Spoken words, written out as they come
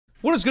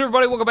What is good,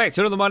 everybody? Welcome back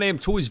to another My Damn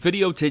Toys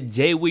video.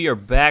 Today we are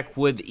back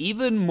with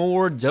even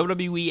more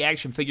WWE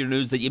action figure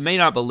news that you may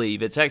not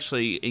believe. It's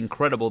actually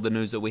incredible, the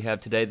news that we have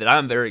today that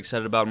I'm very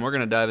excited about, and we're going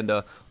to dive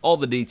into all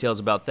the details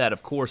about that,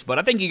 of course. But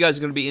I think you guys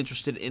are going to be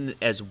interested in it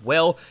as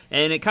well,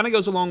 and it kind of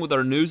goes along with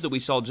our news that we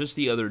saw just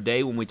the other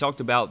day when we talked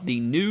about the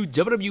new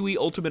WWE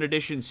Ultimate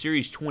Edition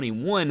Series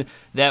 21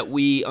 that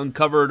we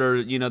uncovered,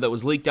 or that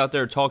was leaked out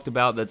there, talked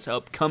about, that's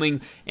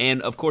upcoming.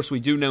 And of course, we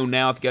do know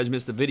now, if you guys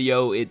missed the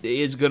video, it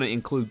is going to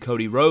include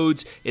Cody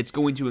Rhodes, it's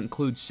going to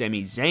include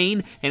Sami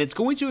Zayn, and it's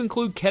going to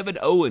include Kevin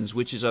Owens,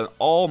 which is an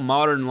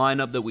all-modern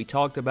lineup that we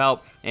talked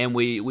about, and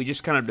we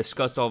just kind of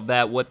discussed all of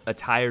that, what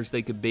attires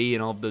they could be,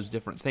 and all of those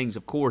different things,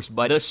 of course.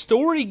 But the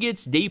story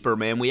gets deeper,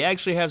 man. We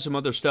actually have some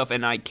other stuff,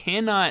 and I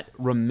cannot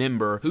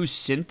remember who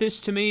sent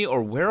this to me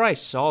or where I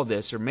saw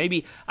this, or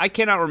maybe I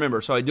cannot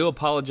remember, so I do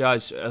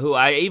apologize.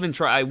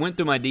 I went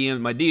through my DMs.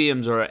 My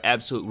DMs are an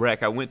absolute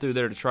wreck. I went through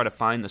there to try to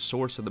find the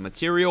source of the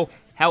material.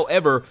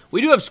 However,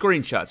 we do have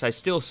screenshots. I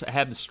still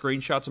have the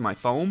screenshots on my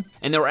phone,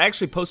 and they were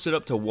actually posted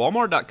up to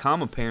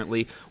Wal-Mart.com,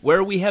 apparently,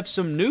 where we have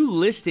some new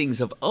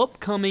listings of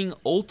upcoming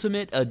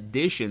Ultimate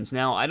Editions.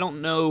 Now, I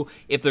don't know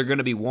if they're going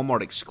to be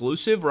Walmart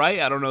exclusive, right?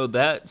 I don't know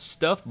that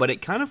stuff, but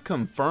it kind of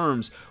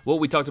confirms what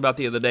we talked about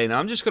the other day. Now,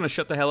 I'm just going to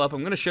shut the hell up.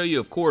 I'm going to show you,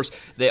 of course,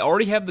 they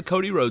already have the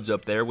Cody Rhodes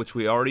up there, which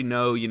we already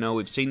know.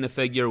 We've seen the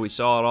figure. We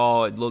saw it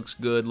all. It looks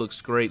good, looks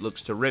great,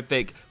 looks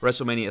terrific.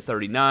 WrestleMania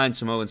 39,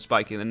 Samoan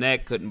Spike in the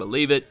neck, couldn't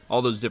believe it.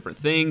 All those different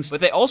things. But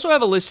they also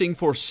have a listing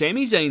for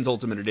Sami Zayn's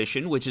Ultimate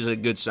Edition, which is a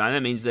good sign.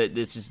 That means that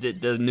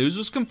the news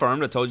was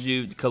confirmed. I told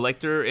you,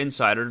 Collector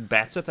Insider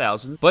bats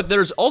 1,000. But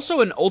there's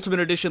also an Ultimate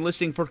Edition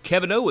listing for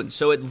Kevin Owens,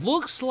 so it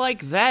looks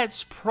like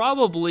that's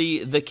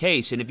probably the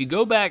case. And if you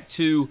go back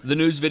to the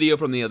news video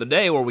from the other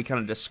day where we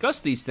kind of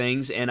discussed these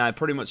things, and I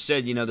pretty much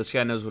said, this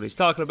guy knows what he's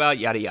talking about,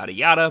 yada, yada,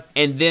 yada.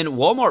 And then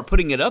Walmart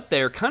putting it up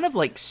there kind of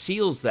like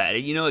seals that.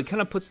 It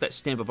kind of puts that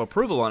stamp of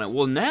approval on it.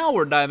 Well, now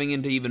we're diving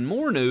into even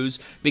more news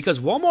because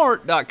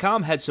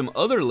Walmart.com had some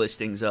other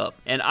listings up,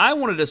 and I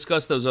want to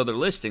discuss those other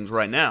listings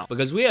right now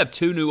because we have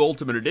two new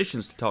Ultimate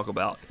Editions to talk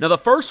about. Now, the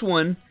first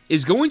one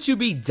is going to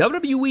be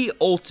WWE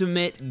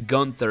Ultimate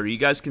Gunther. You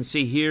guys can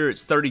see here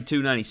it's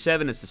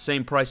 $32.97. It's the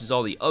same price as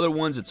all the other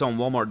ones. It's on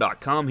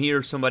Walmart.com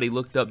here. Somebody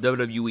looked up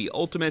WWE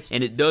Ultimates,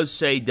 and it does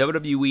say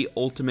WWE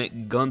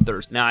Ultimate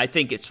Gunther. Now, I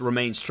think it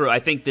remains true. I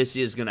think this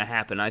is going to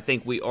happen. I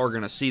think we are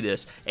going to see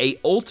this. A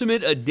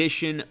Ultimate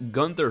Edition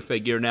Gunther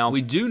figure. Now,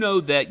 we do know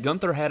that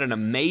Gunther had an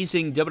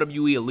amazing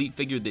WWE Elite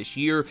figure this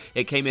year.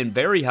 It came in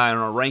very high on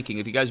our ranking.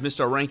 If you guys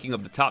missed our ranking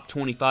of the top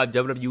 25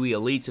 WWE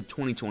Elites of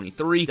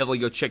 2023, definitely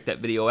go check that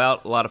video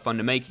out. A lot of fun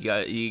to make.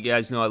 You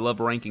guys know I love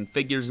ranking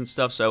figures and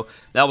stuff, so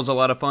that was a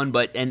lot of fun.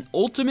 But an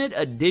Ultimate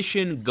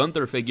Edition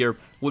Gunther figure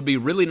would be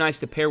really nice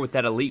to pair with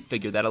that Elite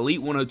figure. That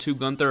Elite 102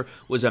 Gunther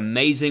was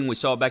amazing. We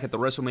saw it back at the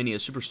WrestleMania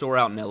Superstore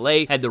out in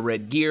LA. Had the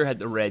red gear, had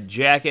the red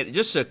jacket.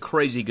 Just a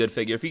crazy good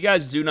figure. If you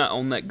guys do not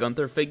own that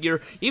Gunther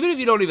figure, even if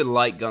you don't even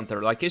like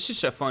Gunther, it's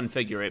just a fun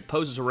figure. It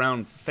poses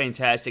around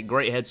fantastic.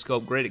 Great head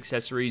sculpt, great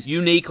accessories.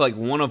 Unique,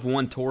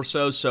 one-of-one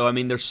torso. So,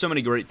 there's so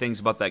many great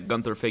things about that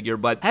Gunther figure.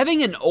 But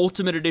having an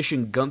Ultimate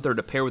Edition Gunther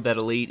to pair with that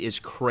Elite is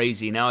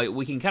crazy. Now,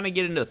 we can kind of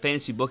get into the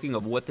fantasy booking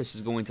of what this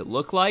is going to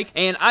look like.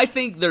 And I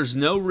think there's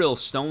no real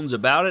stones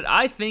about it.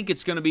 I think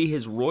it's going to be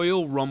his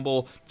Royal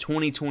Rumble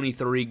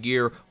 2023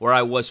 gear where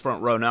I was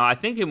front row. Now, I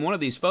think in one of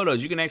these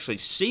photos, you can actually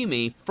see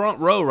me front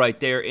row right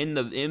there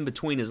in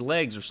between his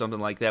legs or something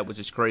like that, which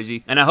is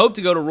crazy. And I hope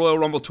to go to Royal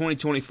Rumble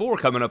 2024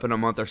 coming up in a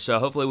month or so.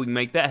 Hopefully, we can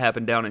make that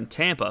happen down in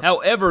Tampa.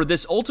 However,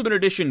 this Ultimate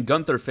Edition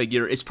Gunther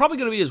figure is probably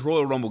going to be his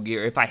Royal Rumble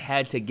gear if I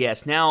had to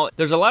guess. Now,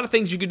 there's a lot of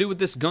things you can do with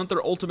this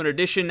Gunther Ultimate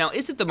Edition. Now,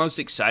 is it the most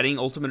exciting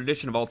Ultimate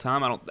Edition of all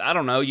time? I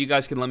don't know. You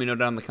guys can let me know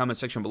down in the comment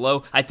section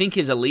below. I think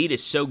his Elite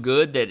is so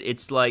good that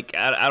it's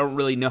I don't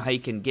really know how you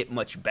can get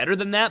much better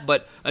than that,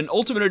 but an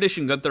Ultimate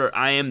Edition Gunther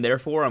I am there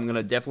for. I'm going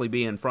to definitely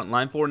be in front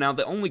line for. Now,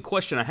 the only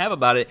question I have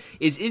about it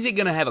is it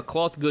going to have a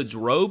cloth goods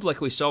robe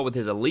like we saw with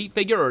his Elite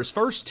figure, or his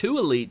first two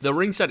Elites, the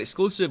ringside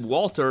exclusive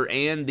Walter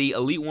and the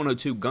Elite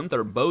 102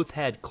 Gunther, both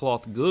had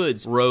cloth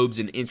goods robes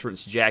and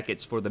entrance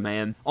jackets for the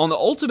man. On the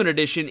Ultimate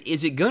Edition,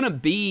 is it going to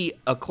be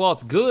a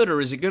cloth good,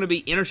 or is it going to be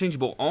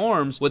interchangeable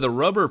arms with a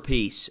rubber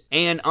piece?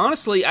 And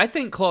honestly, I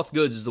think cloth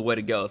goods is the way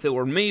to go. If it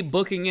were me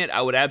booking it,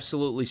 I would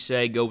absolutely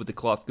say go with the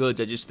cloth goods.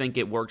 I just think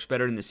it works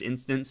better in this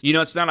instance.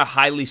 It's not a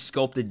highly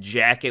sculpted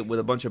jacket with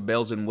a bunch of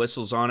bells and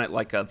whistles on it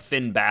like a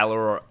Finn Balor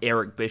or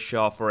Eric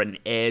Bischoff or an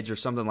Edge or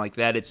something like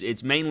that.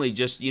 It's mainly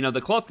just,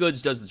 the cloth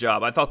goods does the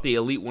job. I thought the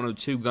Elite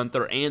 102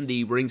 Gunther and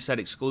the ringside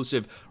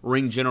exclusive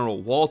Ring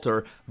General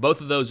Walter,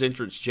 both of those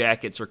entrance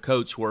jackets or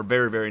coats were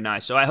very, very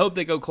nice. So I hope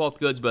they go cloth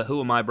goods, but who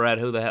am I, Brad?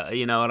 Who the hell,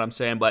 you know what I'm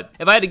saying? But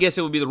if I had to guess,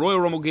 it would be the Royal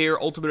Rumble gear,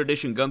 Ultimate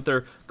Edition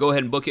Gunther. Go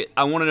ahead and book it.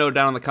 I want to know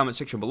down in the comment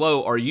section below.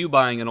 below. Are you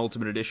buying an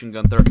Ultimate Edition,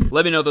 Gunther?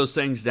 Let me know those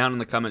things down in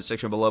the comment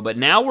section below. But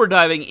now we're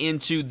diving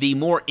into the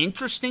more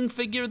interesting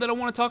figure that I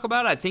want to talk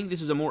about. I think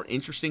this is a more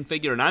interesting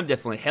figure, and I'm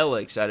definitely hella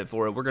excited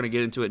for it. We're going to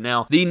get into it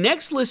now. The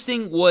next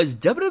listing was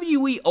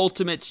WWE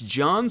Ultimates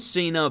John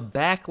Cena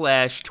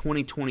Backlash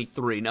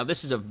 2023. Now,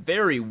 this is a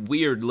very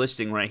weird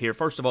listing right here.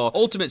 First of all,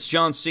 Ultimates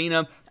John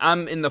Cena,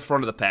 I'm in the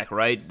front of the pack,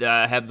 right?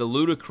 I have the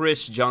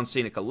ludicrous John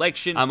Cena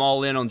collection. I'm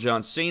all in on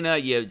John Cena.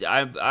 Yeah,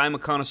 I'm a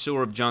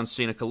connoisseur of John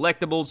Cena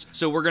collectibles,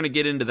 so we're going to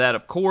get into that,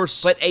 of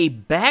course. But a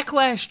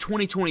Backlash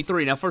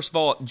 2023. Now, first of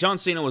all, John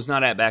Cena was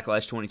not at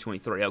Backlash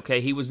 2023,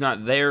 okay? He was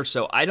not there,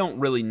 so I don't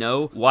really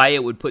know why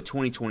it would put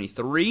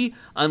 2023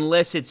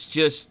 unless it's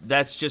just,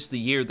 that's just the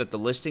year that the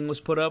listing was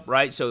put up,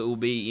 right? So it will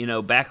be, you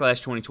know, Backlash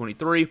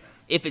 2023.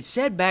 If it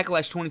said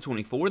Backlash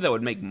 2024, that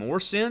would make more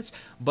sense,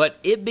 but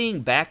it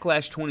being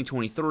Backlash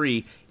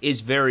 2023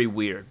 is very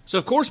weird. So,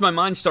 of course, my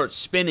mind starts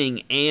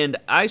spinning, and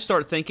I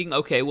start thinking,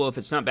 okay, well, if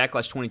it's not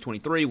Backlash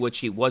 2023, which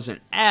he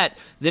wasn't at,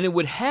 then it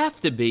would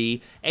have to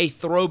be a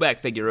throwback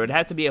figure. It would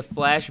have to be a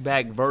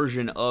flashback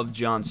version of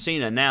John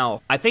Cena.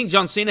 Now, I think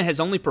John Cena has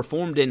only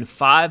performed in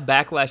 5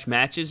 Backlash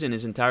matches in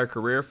his entire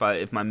career,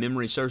 if my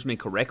memory serves me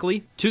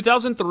correctly.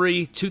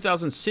 2003,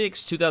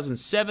 2006,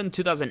 2007,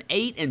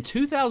 2008, and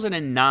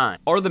 2009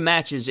 are the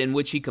matches in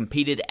which he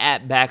competed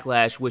at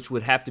Backlash, which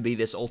would have to be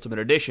this Ultimate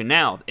Edition.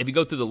 Now, if you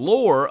go through the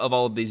lore of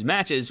all of these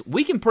matches,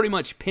 we can pretty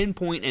much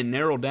pinpoint and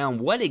narrow down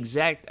what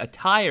exact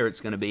attire it's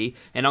going to be,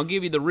 and I'll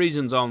give you the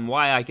reasons on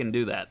why I can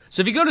do that.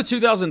 So if you go to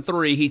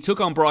 2003, he took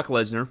on Brock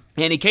Lesnar,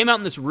 and he came out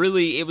in this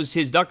really, it was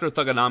his Dr.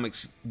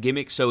 Thugonomics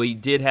gimmick, so he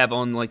did have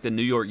on like the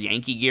New York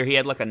Yankee gear. He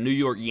had like a New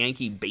York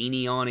Yankee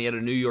beanie on. He had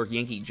a New York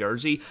Yankee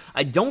jersey.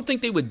 I don't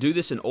think they would do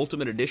this in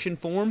Ultimate Edition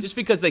form, just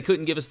because they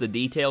couldn't give us the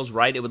details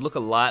right. It would look a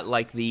lot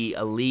like the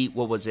Elite,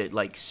 what was it,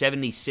 like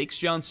 76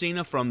 John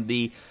Cena from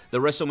the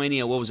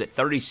WrestleMania, what was it,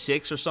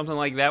 36 or something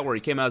like that, where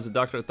he came out as the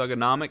Dr.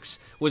 Thugonomics,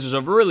 which is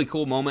a really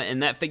cool moment,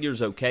 and that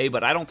figure's okay,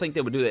 but I don't think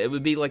they would do that. It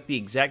would be like the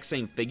exact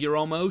same figure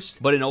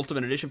almost, but in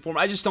Ultimate Edition form.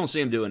 I just don't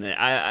see him doing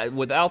it.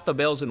 Without the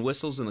bells and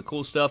whistles and the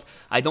cool stuff,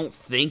 I don't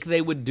think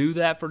they would do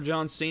that for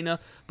John Cena,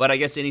 but I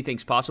guess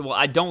anything's possible.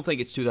 I don't think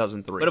it's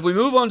 2003. But if we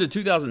move on to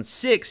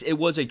 2006, it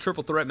was a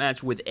triple threat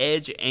match with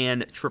Edge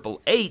and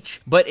Triple H,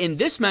 but in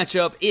this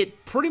matchup,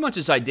 it pretty much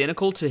is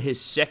identical to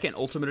his second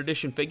Ultimate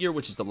Edition figure,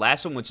 which is the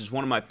last one, which is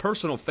one of my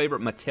personal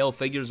favorite Mattel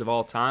figures of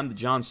all time, the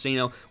John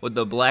Cena with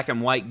the black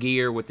and white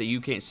gear, with the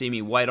You Can't See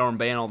Me white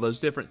armband, all those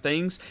different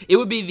things. It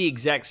would be the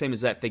exact same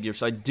as that figure,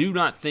 so I do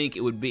not think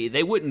it would be,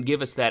 they wouldn't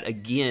give us that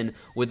again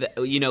with,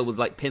 you know, with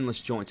like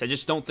pinless joints. I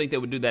just don't think they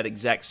would do that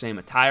exact same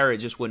attire. It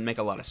just wouldn't make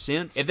a lot of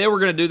sense. If they were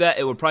going to do that,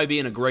 it would probably be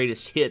in a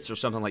Greatest Hits or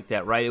something like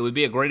that, right? It would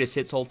be a Greatest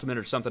Hits Ultimate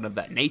or something of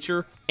that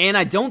nature, and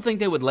I don't think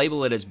they would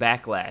label it as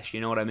Backlash,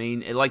 you know what I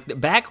mean? Like, the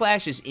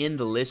Backlash is in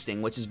the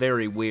listing, which is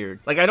very weird.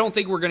 Like, I don't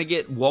think we're going to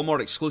get Walmart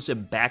exclusive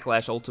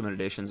Backlash Ultimate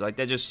Editions. Like,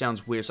 that just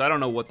sounds weird, so I don't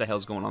know what the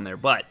hell's going on there.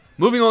 But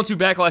moving on to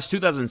Backlash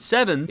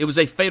 2007, it was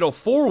a Fatal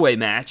 4-Way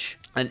match,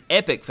 an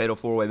epic Fatal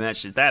 4-Way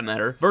match, does that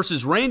matter,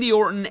 versus Randy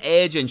Orton,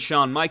 Edge, and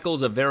Shawn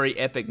Michaels, a very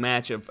epic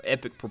match of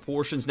epic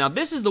proportions. Now,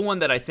 this is the one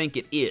that I think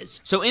it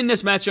is. So in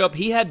this matchup,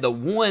 he had the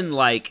one,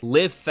 like,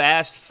 live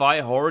fast,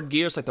 fight hard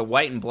gear. It's like the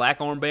white and black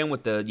armband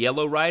with the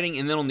yellow writing,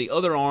 and then on the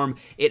other arm,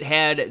 it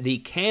had the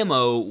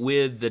camo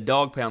with the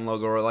Dog Pound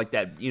logo, or like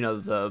that, you know,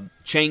 the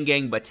Chain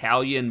Gang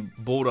Battalion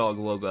Bulldog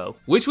logo,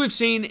 which we've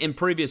seen in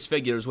previous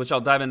figures, which I'll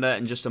dive into that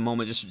in just a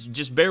moment.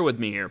 Just bear with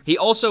me here. He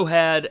also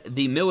had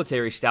the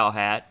military style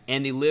hat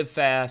and the Live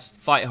Fast,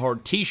 Fight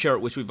Hard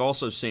t-shirt, which we've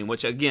also seen,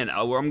 which again,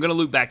 I'm going to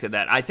loop back to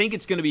that. I think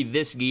it's going to be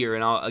this gear,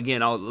 and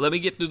let me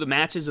get through the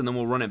matches and then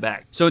we'll run it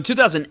back. So in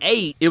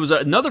 2008, it was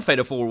another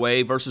Fatal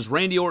 4-Way versus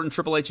Randy Orton,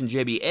 Triple H, and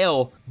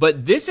JBL,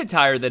 but this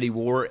attire that he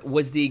wore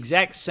was the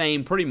exact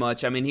same pretty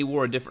much. I mean, he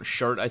wore a different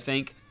shirt, I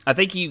think. I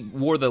think he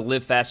wore the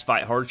Live Fast,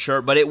 Fight Hard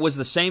shirt, but it was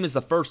the same as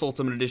the first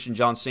Ultimate Edition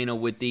John Cena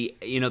with the,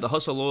 you know, the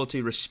Hustle,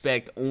 Loyalty,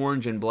 Respect,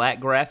 orange and black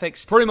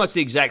graphics. Pretty much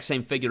the exact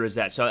same figure as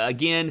that. So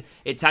again,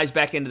 it ties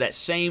back into that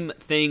same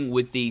thing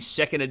with the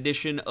second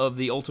edition of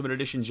the Ultimate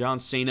Edition John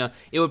Cena.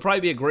 It would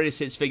probably be a Greatest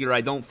Hits figure.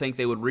 I don't think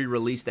they would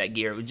re-release that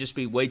gear. It would just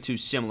be way too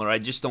similar. I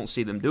just don't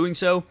see them doing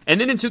so. And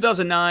then in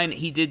 2009,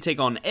 he did take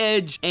on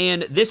Edge,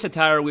 and this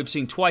attire we've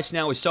seen twice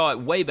now. We saw it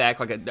way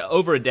back, like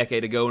over a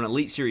decade ago in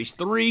Elite Series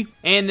 3.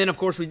 And then, of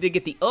course, we did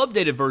get the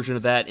updated version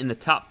of that in the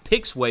Top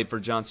Picks wave for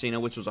John Cena,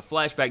 which was a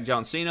flashback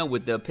John Cena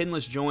with the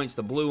pinless joints,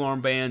 the blue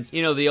armbands,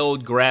 you know, the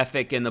old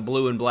graphic and the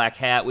blue and black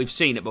hat. We've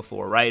seen it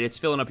before, right? It's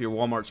filling up your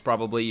Walmarts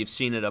probably. You've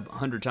seen it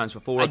 100 times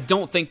before. I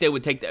don't think they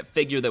would take that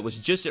figure that was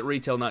just at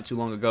retail not too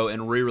long ago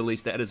and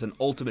re-release that as an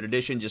Ultimate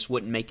Edition. Just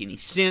wouldn't make any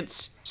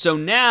sense. So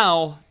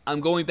now I'm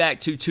going back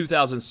to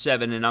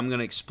 2007, and I'm going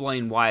to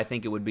explain why I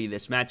think it would be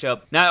this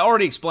matchup. Now, I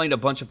already explained a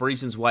bunch of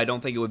reasons why I don't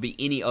think it would be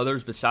any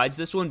others besides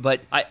this one, but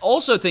I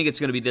also think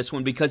it's going to be this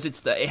one because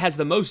it has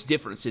the most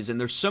differences, and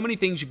there's so many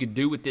things you could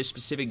do with this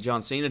specific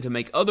John Cena to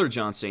make other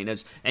John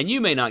Cenas, and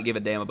you may not give a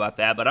damn about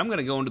that, but I'm going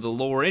to go into the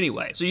lore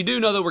anyway. So you do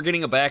know that we're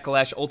getting a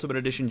Backlash Ultimate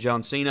Edition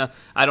John Cena.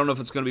 I don't know if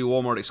it's going to be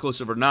Walmart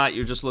exclusive or not.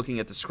 You're just looking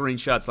at the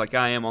screenshots like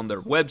I am on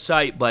their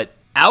website, but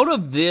out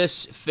of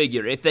this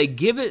figure, if they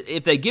give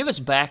us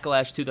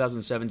Backlash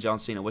 2007 John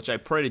Cena, which I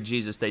pray to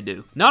Jesus they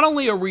do, not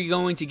only are we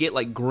going to get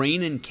like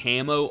green and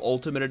camo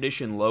Ultimate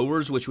Edition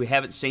lowers, which we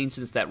haven't seen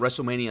since that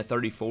WrestleMania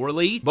 34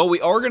 Elite, but we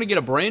are going to get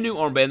a brand new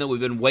armband that we've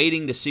been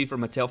waiting to see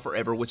from Mattel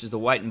forever, which is the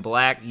white and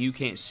black You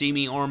Can't See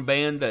Me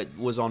armband that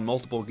was on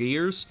multiple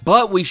gears.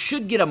 But we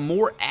should get a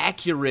more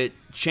accurate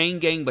Chain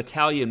Gang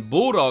Battalion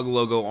Bulldog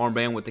logo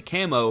armband with the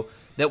camo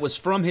that was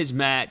from his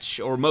match,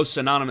 or most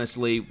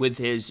synonymously with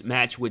his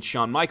match with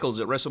Shawn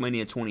Michaels at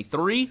WrestleMania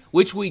 23,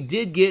 which we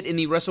did get in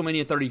the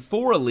WrestleMania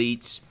 34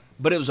 Elites,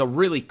 but it was a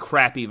really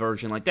crappy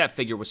version. Like, that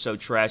figure was so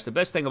trash. The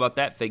best thing about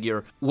that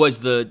figure was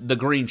the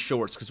green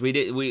shorts, because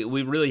we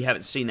really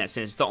haven't seen that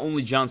since. It's the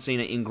only John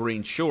Cena in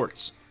green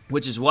shorts,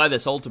 which is why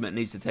this Ultimate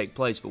needs to take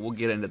place, but we'll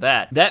get into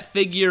that. That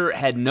figure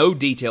had no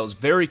details,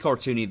 very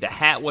cartoony. The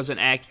hat wasn't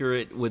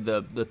accurate with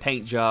the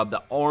paint job.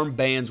 The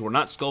armbands were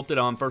not sculpted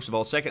on, first of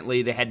all.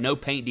 Secondly, they had no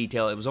paint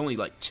detail. It was only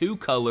like 2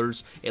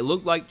 colors. It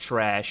looked like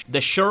trash. The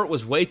shirt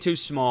was way too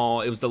small.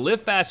 It was the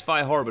Live Fast,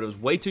 Fight Hard, but it was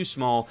way too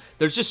small.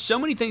 There's just so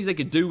many things they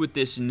could do with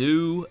this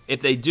new,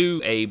 if they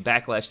do a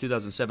Backlash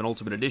 2007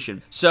 Ultimate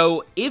Edition.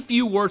 So if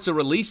you were to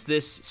release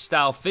this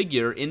style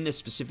figure in this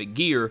specific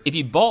gear, if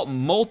you bought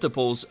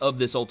multiples of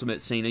this Ultimate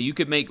Cena, you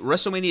could make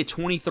WrestleMania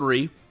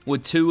 23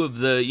 with 2 of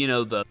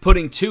the,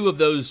 putting 2 of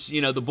those,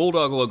 the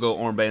Bulldog logo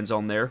armbands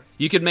on there.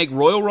 You could make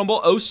Royal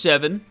Rumble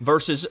 07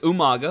 versus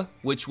Umaga,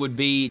 which would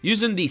be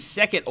using the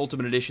second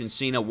Ultimate Edition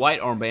Cena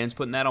white armbands,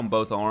 putting that on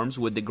both arms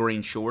with the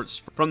green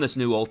shorts from this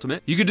new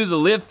Ultimate. You could do the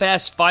Live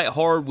Fast, Fight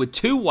Hard with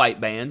 2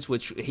 white bands,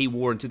 which he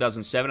wore in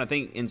 2007. I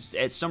think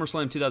at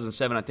SummerSlam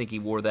 2007, I think he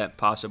wore that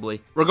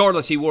possibly.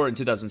 Regardless, he wore it in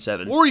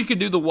 2007. Or you could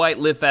do the white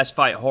Live Fast,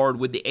 Fight Hard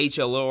with the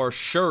HLR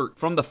shirt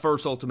from the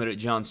first Ultimate at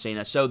John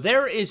Cena. So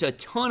there is a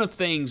ton of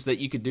things that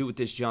you could do with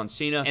this John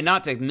Cena, and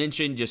not to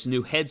mention just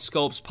new head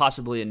sculpts,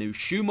 possibly a new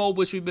shoe mold,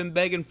 which we've been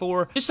begging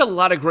for. Just a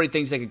lot of great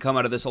things that could come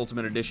out of this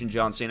Ultimate Edition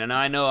John Cena. Now,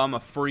 I know I'm a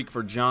freak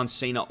for John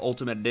Cena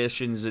Ultimate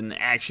Editions and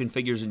action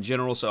figures in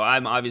general, so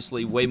I'm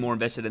obviously way more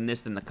invested in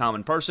this than the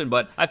common person,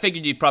 but I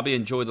figured you'd probably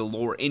enjoy the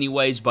lore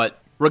anyways. But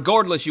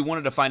regardless, you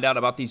wanted to find out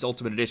about these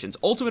Ultimate Editions.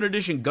 Ultimate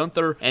Edition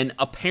Gunther, and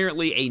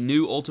apparently a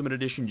new Ultimate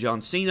Edition John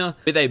Cena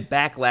with a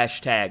Backlash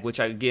tag, which,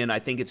 again, I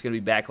think it's going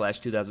to be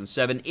Backlash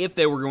 2007 if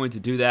they were going to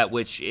do that,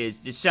 which is,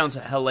 it sounds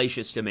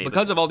hellacious to me.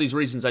 Because of all these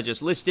reasons I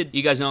just listed,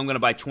 you guys know I'm going to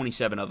buy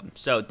 27 of them.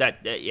 So,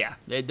 yeah,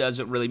 it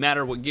doesn't really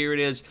matter what gear it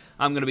is.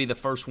 I'm going to be the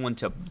first one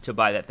to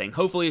buy that thing.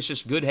 Hopefully, it's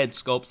just good head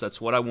sculpts.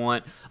 That's what I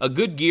want. A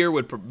good gear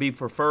would be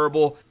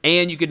preferable,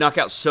 and you could knock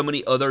out so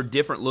many other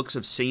different looks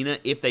of Cena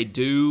if they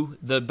do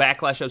the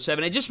Backlash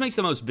 07. It just makes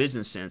the most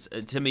business sense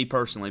to me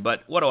personally,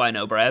 but what do I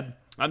know, Brad?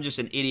 I'm just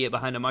an idiot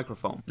behind a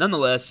microphone.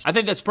 Nonetheless, I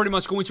think that's pretty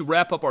much going to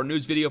wrap up our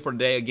news video for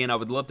today. Again, I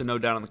would love to know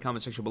down in the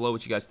comment section below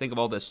what you guys think of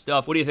all this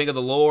stuff. What do you think of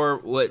the lore?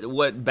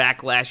 What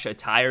Backlash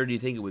attire do you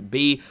think it would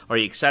be? Are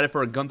you excited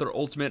for a Gunther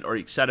Ultimate? Are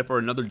you excited for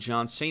another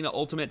John Cena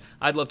Ultimate?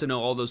 I'd love to know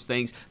all those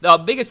things. The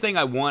biggest thing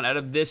I want out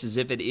of this is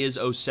if it is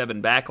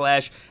 07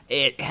 Backlash,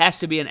 it has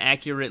to be an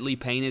accurately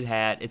painted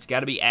hat. It's got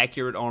to be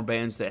accurate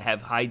armbands that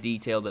have high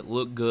detail, that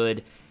look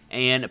good,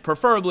 and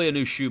preferably a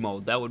new shoe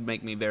mold. That would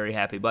make me very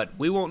happy, but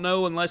we won't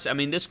know unless, I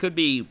mean, this could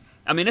be,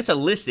 I mean, it's a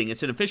listing.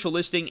 It's an official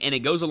listing, and it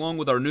goes along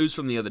with our news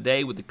from the other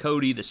day with the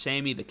Cody, the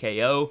Sammy, the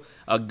KO,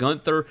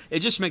 Gunther. It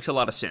just makes a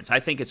lot of sense. I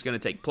think it's going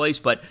to take place,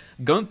 but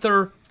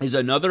Gunther is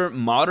another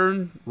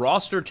modern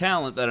roster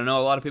talent that I know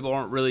a lot of people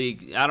aren't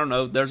really, I don't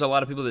know, there's a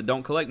lot of people that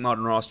don't collect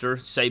modern roster,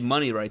 save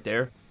money right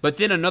there. But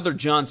then another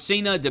John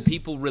Cena. Do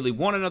people really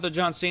want another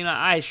John Cena?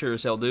 I sure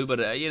as hell do. But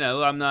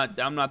I'm not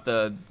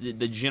the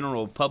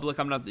general public.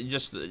 I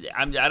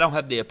don't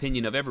have the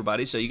opinion of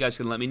everybody. So you guys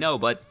can let me know.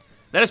 But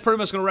that is pretty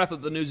much going to wrap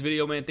up the news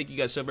video, man. Thank you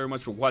guys so very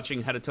much for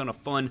watching. Had a ton of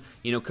fun,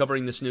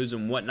 covering this news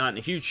and whatnot. And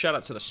a huge shout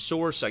out to the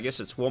source. I guess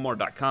it's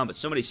Walmart.com, but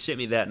somebody sent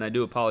me that, and I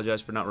do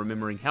apologize for not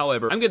remembering.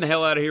 However, I'm getting the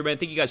hell out of here, man.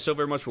 Thank you guys so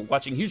very much for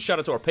watching. Huge shout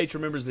out to our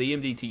Patreon members of the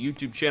MDT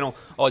YouTube channel.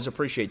 Always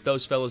appreciate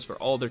those fellas for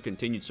all their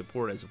continued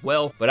support as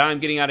well. But I'm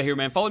getting out of here,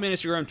 man. Follow me on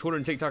Instagram, Twitter,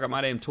 and TikTok at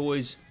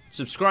MyDamnToys.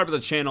 Subscribe to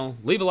the channel.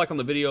 Leave a like on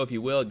the video if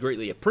you will. I'd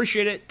greatly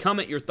appreciate it.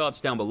 Comment your thoughts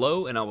down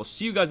below, and I will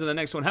see you guys in the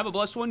next one. Have a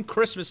blessed one.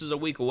 Christmas is a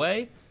week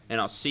away, and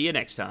I'll see you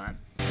next time.